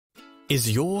Is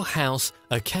your house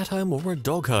a cat home or a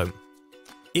dog home?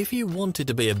 If you want it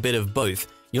to be a bit of both,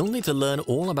 you'll need to learn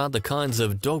all about the kinds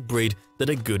of dog breed that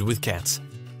are good with cats.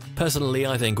 Personally,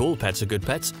 I think all pets are good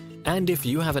pets, and if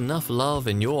you have enough love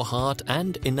in your heart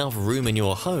and enough room in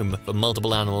your home for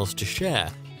multiple animals to share,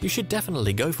 you should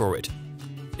definitely go for it.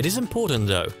 It is important,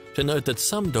 though, to note that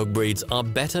some dog breeds are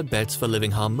better bets for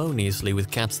living harmoniously with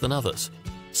cats than others.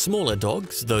 Smaller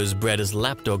dogs, those bred as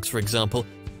lap dogs for example,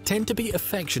 tend to be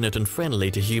affectionate and friendly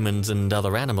to humans and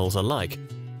other animals alike.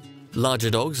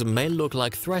 Larger dogs may look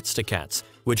like threats to cats,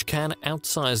 which can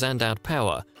outsize and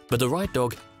outpower, but the right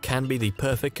dog can be the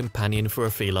perfect companion for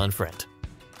a feline friend.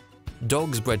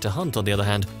 Dogs bred to hunt, on the other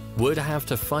hand, would have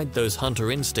to fight those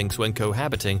hunter instincts when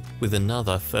cohabiting with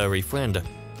another furry friend.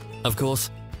 Of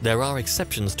course, there are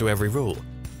exceptions to every rule.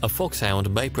 A foxhound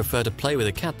may prefer to play with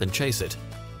a cat than chase it.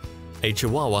 A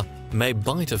chihuahua may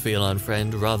bite a feline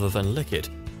friend rather than lick it.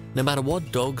 No matter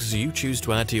what dogs you choose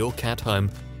to add to your cat home,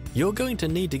 you're going to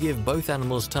need to give both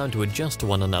animals time to adjust to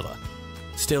one another.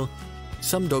 Still,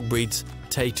 some dog breeds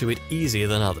take to it easier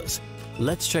than others.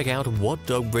 Let's check out what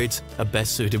dog breeds are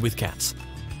best suited with cats.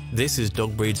 This is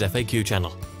Dog Breeds FAQ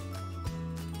channel.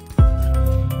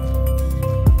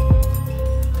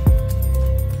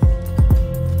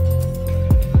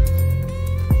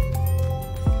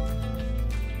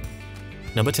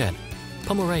 Number 10.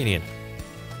 Pomeranian.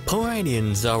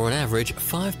 Pomeranians are on average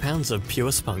 5 pounds of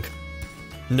pure spunk.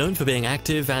 Known for being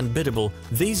active and biddable,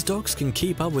 these dogs can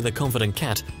keep up with a confident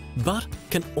cat, but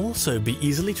can also be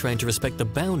easily trained to respect the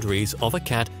boundaries of a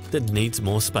cat that needs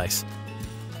more space.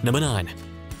 Number 9.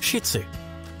 Shih Tzu.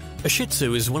 A Shih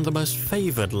Tzu is one of the most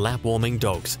favored lap-warming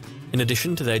dogs. In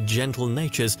addition to their gentle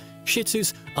natures, Shih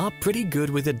Tzus are pretty good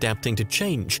with adapting to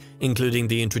change, including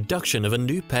the introduction of a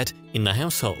new pet in the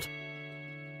household.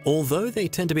 Although they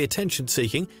tend to be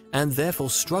attention-seeking and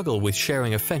therefore struggle with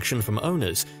sharing affection from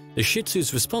owners, the Shih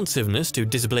Tzu's responsiveness to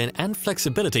discipline and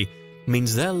flexibility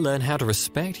means they'll learn how to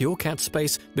respect your cat's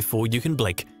space before you can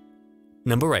blink.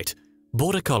 Number 8.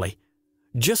 Border Collie.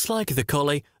 Just like the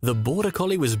Collie, the Border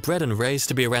Collie was bred and raised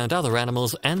to be around other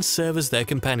animals and serve as their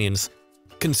companions.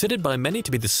 Considered by many to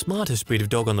be the smartest breed of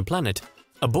dog on the planet,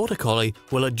 a Border Collie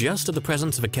will adjust to the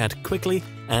presence of a cat quickly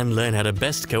and learn how to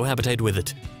best cohabitate with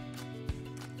it.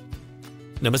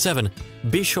 Number 7.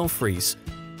 Bichon Frisé.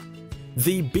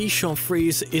 The Bichon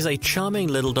Frisé is a charming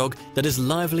little dog that is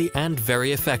lively and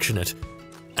very affectionate.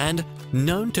 And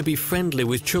known to be friendly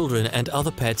with children and other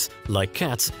pets like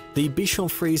cats, the Bichon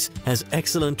Frisé has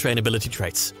excellent trainability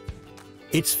traits.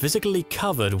 It's physically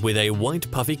covered with a white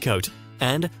puffy coat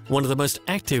and one of the most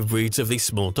active breeds of these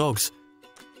small dogs.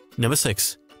 Number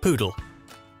 6. Poodle.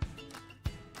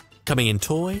 Coming in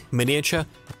toy, miniature,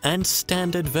 and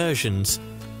standard versions,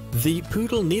 the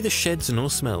Poodle neither sheds nor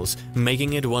smells,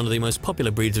 making it one of the most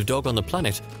popular breeds of dog on the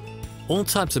planet. All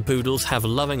types of Poodles have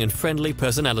loving and friendly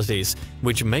personalities,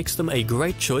 which makes them a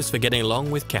great choice for getting along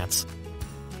with cats.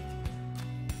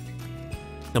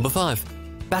 Number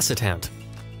 5. Basset Hound.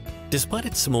 Despite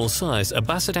its small size, a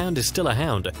Basset Hound is still a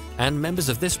hound, and members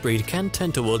of this breed can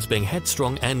tend towards being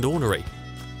headstrong and ornery.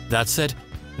 That said,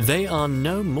 they are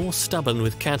no more stubborn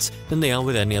with cats than they are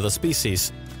with any other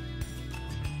species.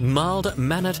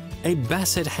 Mild-mannered, a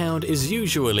Basset Hound is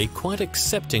usually quite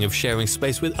accepting of sharing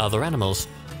space with other animals.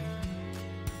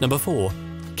 Number 4.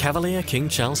 Cavalier King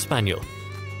Charles Spaniel.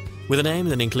 With a name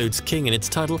that includes King in its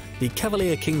title, the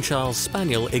Cavalier King Charles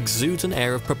Spaniel exudes an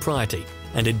air of propriety,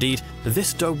 and indeed,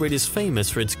 this dog breed is famous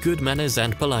for its good manners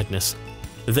and politeness.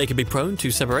 They can be prone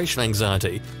to separation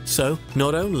anxiety, so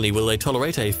not only will they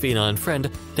tolerate a feline friend,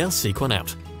 they'll seek one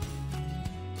out.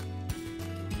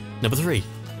 Number 3.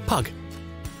 Pug.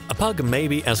 A pug may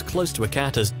be as close to a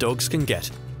cat as dogs can get.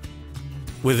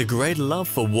 With a great love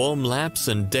for warm laps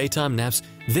and daytime naps,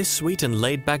 this sweet and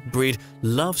laid-back breed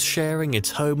loves sharing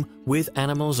its home with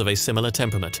animals of a similar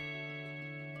temperament.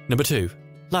 Number 2.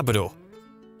 Labrador.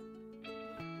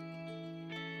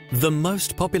 The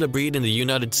most popular breed in the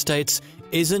United States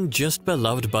isn't just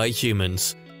beloved by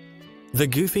humans. The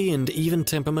goofy and even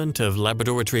temperament of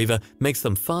Labrador Retriever makes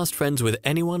them fast friends with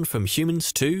anyone from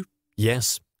humans to,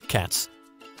 yes, cats.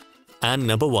 And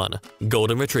number 1.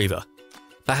 Golden Retriever.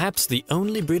 Perhaps the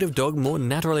only breed of dog more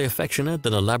naturally affectionate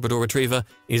than a Labrador Retriever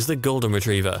is the Golden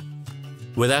Retriever.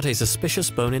 Without a suspicious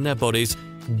bone in their bodies,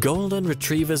 Golden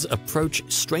Retrievers approach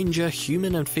stranger,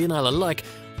 human and feline alike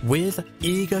with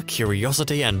eager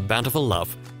curiosity and bountiful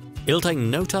love. It'll take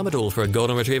no time at all for a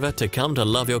Golden Retriever to come to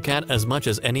love your cat as much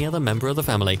as any other member of the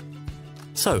family.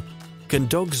 So, can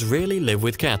dogs really live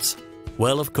with cats?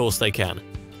 Well, of course they can.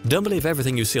 Don't believe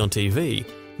everything you see on TV.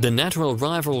 The natural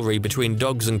rivalry between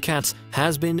dogs and cats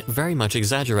has been very much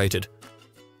exaggerated.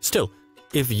 Still,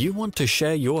 If you want to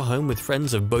share your home with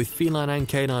friends of both feline and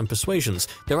canine persuasions,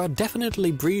 there are definitely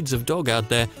breeds of dog out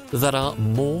there that are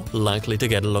more likely to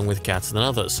get along with cats than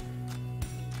others.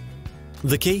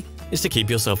 The key is to keep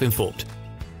yourself informed.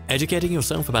 Educating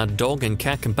yourself about dog and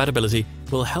cat compatibility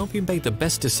will help you make the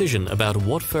best decision about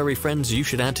what furry friends you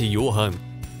should add to your home.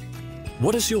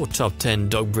 What is your top 10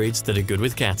 dog breeds that are good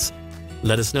with cats?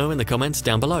 Let us know in the comments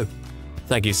down below.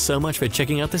 Thank you so much for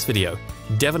checking out this video.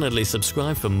 Definitely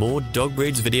subscribe for more dog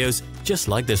breeds videos just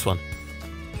like this one.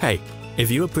 Hey, if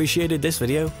you appreciated this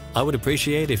video, I would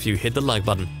appreciate if you hit the like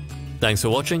button. Thanks for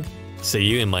watching. See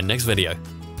you in my next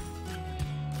video.